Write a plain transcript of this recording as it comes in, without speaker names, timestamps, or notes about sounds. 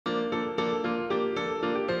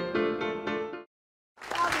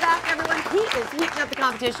He is heating up the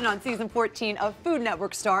competition on season 14 of Food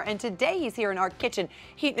Network Star, and today he's here in our kitchen,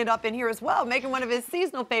 heating it up in here as well, making one of his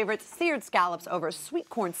seasonal favorites, seared scallops over sweet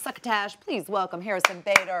corn succotash. Please welcome Harrison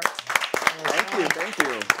Bader. Thank you, thank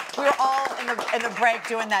you. We were all in the break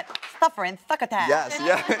doing that stuffer and succotash. Yes,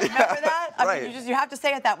 yeah. Remember that? I Right. mean, you have to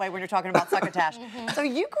say it that way when you're talking about succotash. So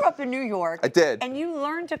you grew up in New York. I did. And you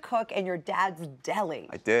learned to cook in your dad's deli.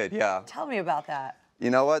 I did, yeah. Tell me about that. You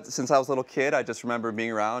know what? Since I was a little kid, I just remember being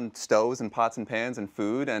around stoves and pots and pans and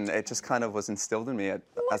food, and it just kind of was instilled in me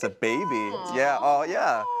as a baby. Yeah, oh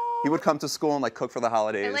yeah. He would come to school and like cook for the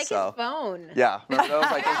holidays. I like so. his phone. Yeah, remember those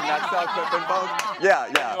like those next out cooking phone?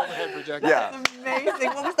 Yeah, yeah. Overhead projector. Yeah. That's amazing.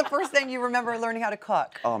 What was the first thing you remember learning how to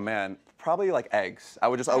cook? Oh man, probably like eggs. I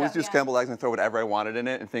would just always do scrambled eggs and throw whatever I wanted in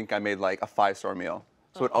it and think I made like a 5-star meal.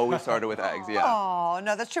 So it always started with eggs, yeah. Oh,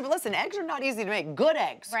 no, that's true. But listen, eggs are not easy to make. Good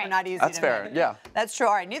eggs are not easy That's to fair, make. yeah. That's true.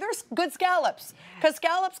 All right, neither is good scallops. Because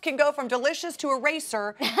scallops can go from delicious to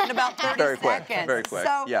eraser in about 30 Very quick, seconds. very quick,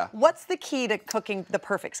 So yeah. what's the key to cooking the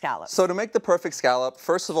perfect scallop? So to make the perfect scallop,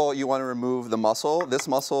 first of all, you want to remove the muscle. This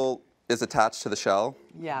muscle is attached to the shell,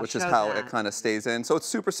 which is how it kind of stays in. So it's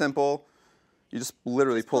super simple. You just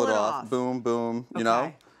literally pull it off. Boom, boom, you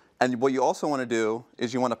know? And what you also want to do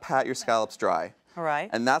is you want to pat your scallops dry. All right.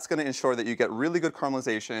 And that's going to ensure that you get really good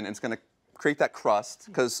caramelization, and it's going to create that crust,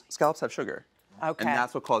 because scallops have sugar. Okay. And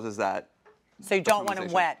that's what causes that. So you don't want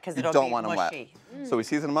them wet, because it'll be mushy. You don't want them wet. So we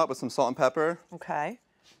season them up with some salt and pepper. Okay.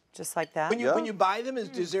 Just like that? When you buy them,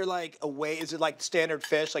 is there like a way, is it like standard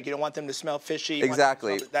fish, like you don't want them to smell fishy? You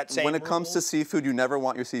Exactly. Want them to smell that same when it comes to seafood, you never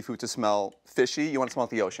want your seafood to smell fishy. You want it to smell like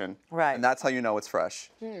the ocean. Right. And that's how you know it's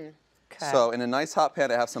fresh. Okay. So in a nice hot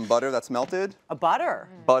pan, I have some butter that's melted. A butter?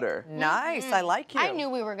 Butter. Nice. I like you. I knew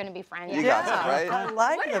we were going to be friends. You got it, right? I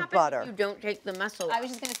like What the happens butter. if you don't take the muscle? I was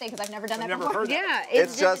just going to say, because I've never done that never before. heard that. Yeah,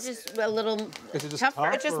 It's just a little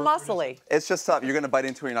tougher. It's just muscly. It's just tough. You're going to bite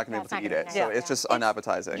into it, you're not going to That's be able not to eat gonna it. be So it's just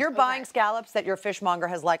unappetizing. You're buying scallops that your fishmonger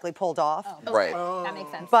has likely pulled off. Right. That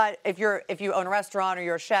makes sense. But if you own a restaurant or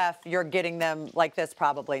you're a chef, you're getting them like this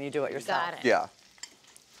probably, and you do it yourself. Got it. Yeah.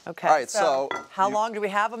 Okay. All right, so how long do we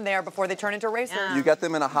have them there before they turn into erasers? You get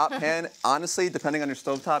them in a hot pan. Honestly, depending on your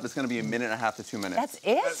stovetop, it's going to be a minute and a half to 2 minutes. That's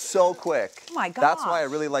it? So quick. Oh my gosh. That's why I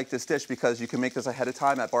really like this dish, because you can make this ahead of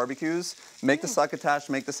time at barbecues. Make the succotash,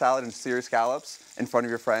 make the salad, and sear scallops in front of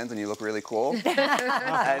your friends, and you look really cool. And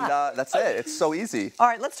that's it. It's so easy. All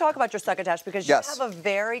right, let's talk about your succotash, because you Yes. have a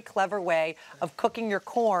very clever way of cooking your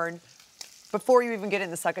corn before you even get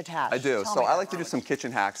in the succotash. I do. Tell So me I that. like to do some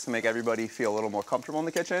kitchen hacks to make everybody feel a little more comfortable in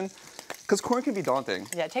the kitchen, because corn can be daunting.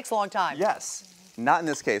 Yeah, it takes a long time. Yes. Not in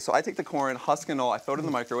this case. So I take the corn, husk and all, I throw it in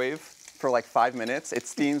the microwave for like 5 minutes. It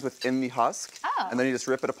steams within the husk, and then you just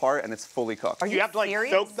rip it apart, and it's fully cooked. Are you have to like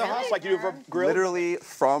serious? soak the husk like you do for grill? Literally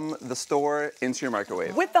from the store into your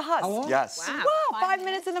microwave. With the husk? Yes. Wow. Wow, 5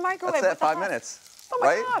 minutes in the microwave. That's it, with the 5 husk. minutes. Oh my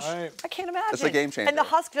right? gosh, Right. I can't imagine. It's a game changer. And the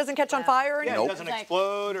husk doesn't catch on fire or Yeah, anything? it doesn't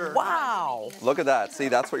explode or... Wow. Look at that. See,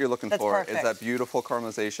 that's what you're looking That's for, perfect. is that beautiful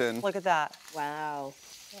caramelization. Look at that. Wow.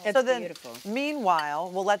 So then, beautiful. meanwhile,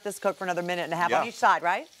 we'll let this cook for another minute and a half on Yeah. each side,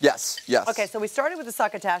 right? Yes, yes. Okay, so we started with the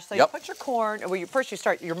succotash. So you Yep. put your corn, well, first you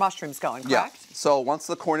start your mushrooms going, Yeah. correct? So once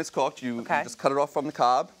the corn is cooked, you just cut it off from the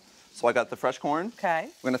cob. So I got the fresh corn. Okay.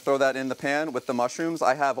 I'm gonna throw that in the pan with the mushrooms.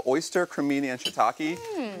 I have oyster, cremini, and shiitake.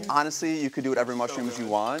 Honestly, you could do whatever mushrooms you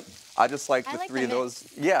want. I just like the like three the of those.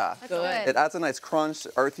 Yeah. Good. It adds a nice crunch,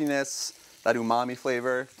 earthiness, that umami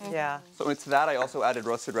flavor. Yeah. So into that, I also added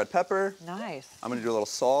roasted red pepper. Nice. I'm gonna do a little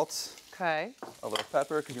salt, Okay. a little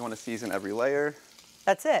pepper, because you want to season every layer.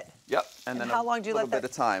 That's it. Yep. And then how long do you a little let bit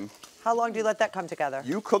that- of time. How long do you let that come together?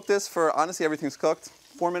 You cook this for, honestly, everything's cooked,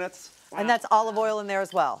 4 minutes. And that's olive oil in there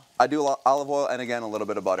as well. I do olive oil and, again, a little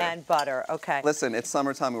bit of butter. And butter, okay. Listen, it's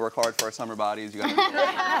summertime. We work hard for our summer bodies. You gotta do it,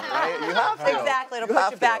 right? You have to. Exactly, it'll You put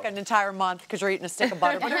have you back to. an entire month because you're eating a stick of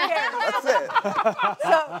butter. But who cares? That's it.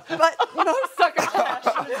 So, but most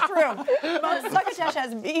succotash, it's true. Most succotash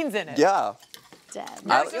has beans in it. Yeah.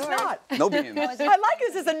 No, it's just not. No beans. I like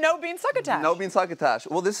this as a no bean succotash. No bean succotash.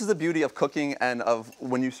 Well, this is the beauty of cooking and of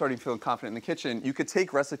when you start feeling confident in the kitchen. You could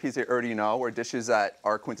take recipes that you already know or dishes that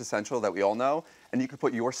are quintessential that we all know, and you could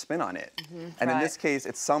put your spin on it. And in this case,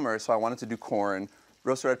 it's summer, so I wanted to do corn,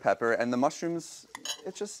 roasted red pepper, and the mushrooms.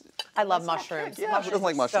 It's just. I love mushrooms. Yeah, who doesn't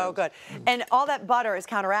like are So mushrooms? good. And all that butter is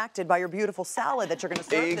counteracted by your beautiful salad that you're going to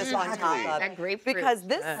serve this on top Exactly. of. That grapefruit. Because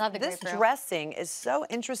this, Love the this grapefruit. dressing is so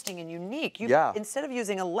interesting and unique. You, Yeah. Instead of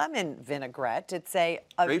using a lemon vinaigrette, it's a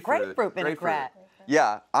Grapefruit. grapefruit vinaigrette.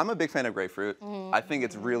 Yeah, I'm a big fan of grapefruit. I think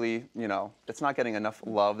it's really, you know, it's not getting enough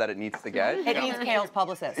love that it needs to get. It needs Kale's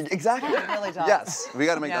publicist. Exactly. It really does. Yes, we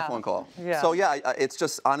got to make Yeah. that phone call. Yeah. So yeah, it's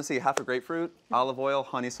just honestly half a grapefruit, olive oil,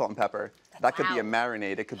 honey, salt, and pepper. That could be a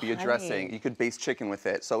marinade. It could be a dressing. You could base chicken with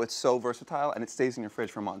it. So it's so versatile, and it stays in your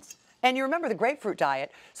fridge for months. And you remember the grapefruit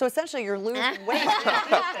diet, so essentially you're losing weight.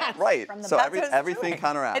 Right. So That's what it's everything doing.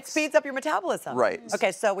 counteracts. It speeds up your metabolism. Right.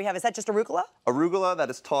 Okay, so we have, is that just arugula? Arugula that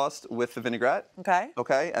is tossed with the vinaigrette. Okay.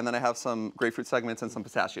 Okay, and then I have some grapefruit segments and some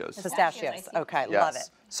pistachios. Pistachios. Okay, Yes. love it.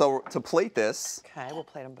 So to plate this, Okay, we'll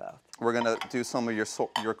plate them both. we're gonna do some of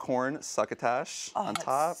your corn succotash on That's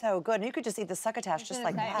top. so good. And you could just eat the succotash just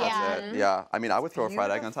like that. Yeah. That's it. Yeah. I mean, I would throw a fried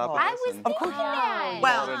egg on top of Beautiful. this. I was thinking that.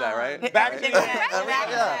 Well, Call it a day, right? Back to the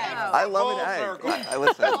Yeah. I love Full an egg. circle. I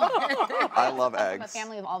listen. I love I'm a eggs.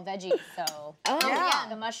 family of all veggies, so yeah.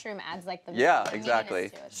 the mushroom adds like the Yeah, meatiness exactly.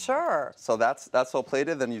 to it. Sure. So that's all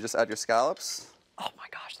plated. Then you just add your scallops. Oh my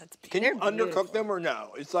gosh, that's beautiful. Can you undercook them or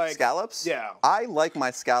no? It's like Scallops? Yeah. I like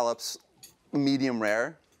my scallops medium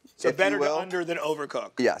rare. So if you better to will. under than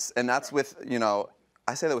overcook. Yes, and that's with, you know,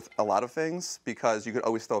 I say that with a lot of things because you could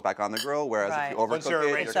always throw it back on the grill, whereas Right. if you Once overcook they're it,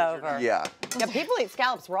 already It's over. yeah. Yeah, people eat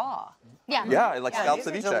scallops raw. Yeah. Yeah, I like scallops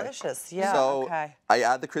these ceviche. are delicious. Yeah, So okay. I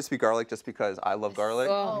add the crispy garlic just because I love garlic.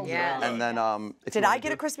 Oh, yeah. And then if Did you I wanna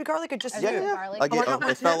get a do- crispy garlic or just Yeah, you? yeah, yeah. Garlic? I get, Oh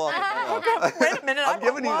my it fell off. It fell off. Wait a minute. I'm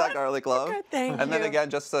giving you that garlic love. Okay, thank and then you. again,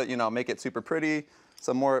 just to, you know, make it super pretty,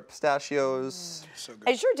 some more pistachios. So good.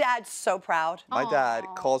 Is your dad so proud? My dad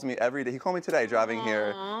calls me every day. He called me today driving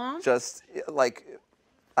here. Just like,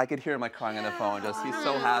 I could hear him like crying on the phone. Just he's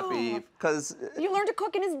so happy because You learned to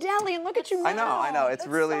cook in his deli, and look at you now. I know. It's That's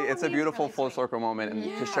really, so it's a amazing. beautiful full circle moment, and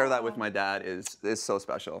to share that with my dad is so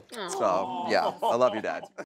special. So yeah, I love you, Dad.